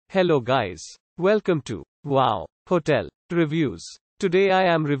Hello guys. Welcome to Wow Hotel Reviews. Today I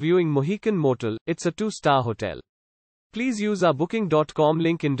am reviewing Mohican Motel. It's a 2-star hotel. Please use our booking.com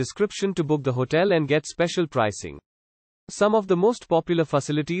link in description to book the hotel and get special pricing. Some of the most popular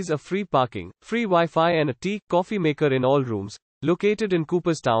facilities are free parking, free Wi-Fi and a tea, coffee maker in all rooms. Located in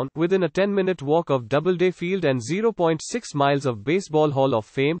Cooperstown, within a 10-minute walk of Doubleday Field and 0.6 miles of Baseball Hall of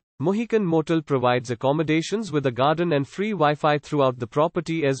Fame, Mohican Motel provides accommodations with a garden and free Wi-Fi throughout the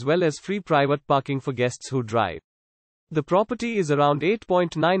property as well as free private parking for guests who drive. The property is around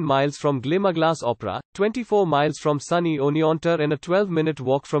 8.9 miles from Glimmerglass Opera, 24 miles from SUNY Oneonta and a 12-minute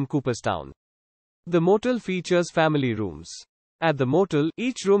walk from Cooperstown. The motel features family rooms. At the motel,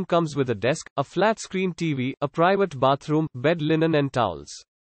 each room comes with a desk, a flat-screen TV, a private bathroom, bed linen and towels.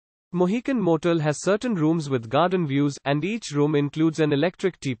 Mohican Motel has certain rooms with garden views, and each room includes an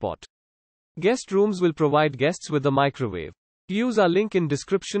electric teapot. Guest rooms will provide guests with a microwave. Use our link in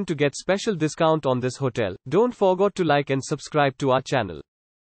description to get special discount on this hotel. Don't forget to like and subscribe to our channel.